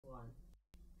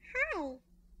Hi,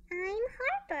 I'm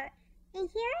Harper, and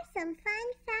here are some fun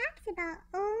facts about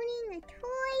owning a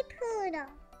toy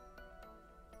poodle.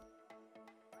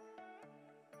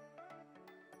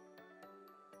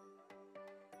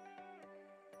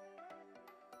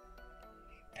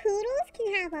 Poodles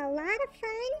can have a lot of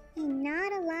fun and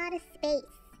not a lot of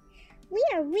space. We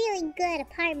are really good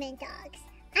apartment dogs.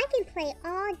 I can play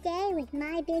all day with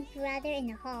my big brother in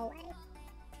the hallway.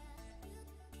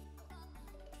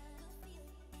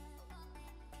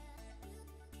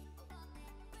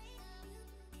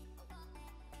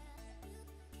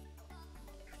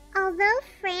 Although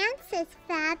France is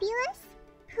fabulous,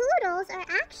 poodles are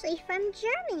actually from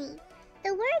Germany.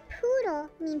 The word poodle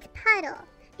means puddle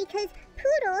because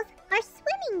poodles are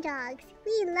swimming dogs.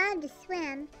 We love to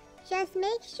swim. Just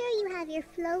make sure you have your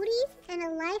floaties and a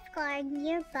lifeguard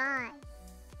nearby.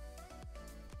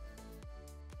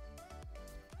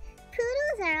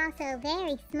 Poodles are also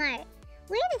very smart.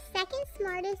 We're the second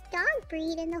smartest dog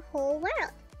breed in the whole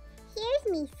world.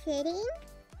 Here's me sitting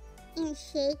and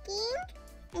shaking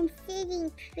and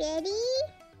sitting pretty.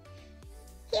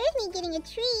 Here's me getting a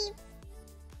treat.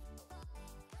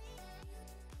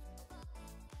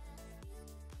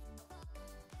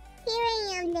 Here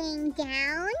I am laying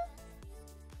down.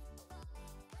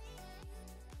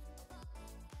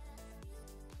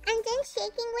 And then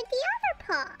shaking with the other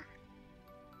paw.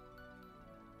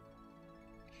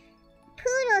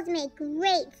 Poodles make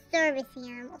great service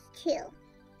animals too.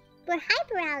 We're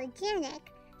hyperallergenic,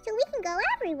 so we can go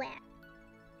everywhere.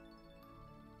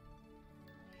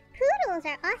 Poodles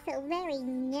are also very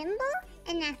nimble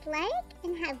and athletic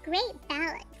and have great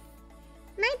balance.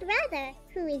 My brother,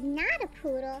 who is not a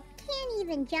poodle, can't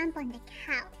even jump on the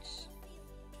couch.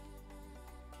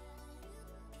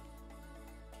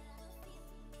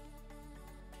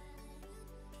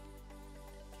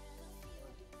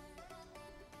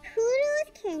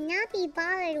 Poodles cannot be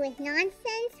bothered with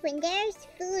nonsense when there's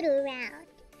food around.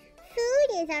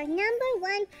 Food is our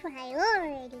 #1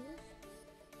 priority.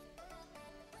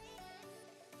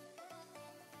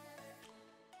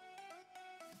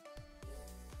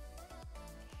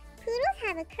 Poodles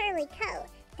have a curly coat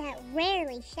that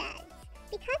rarely sheds.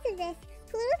 Because of this,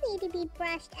 poodles need to be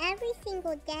brushed every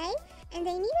single day, and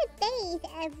they need to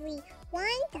bathe every 1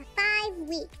 to 5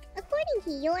 weeks, according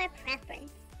to your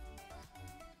preference.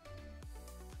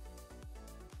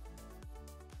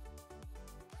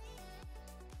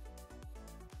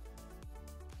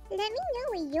 Let me know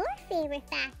what your favorite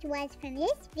fact was from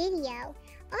this video.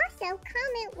 Also,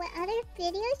 comment what other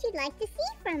videos you'd like to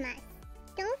see from us.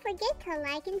 Don't forget to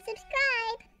like and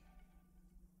subscribe.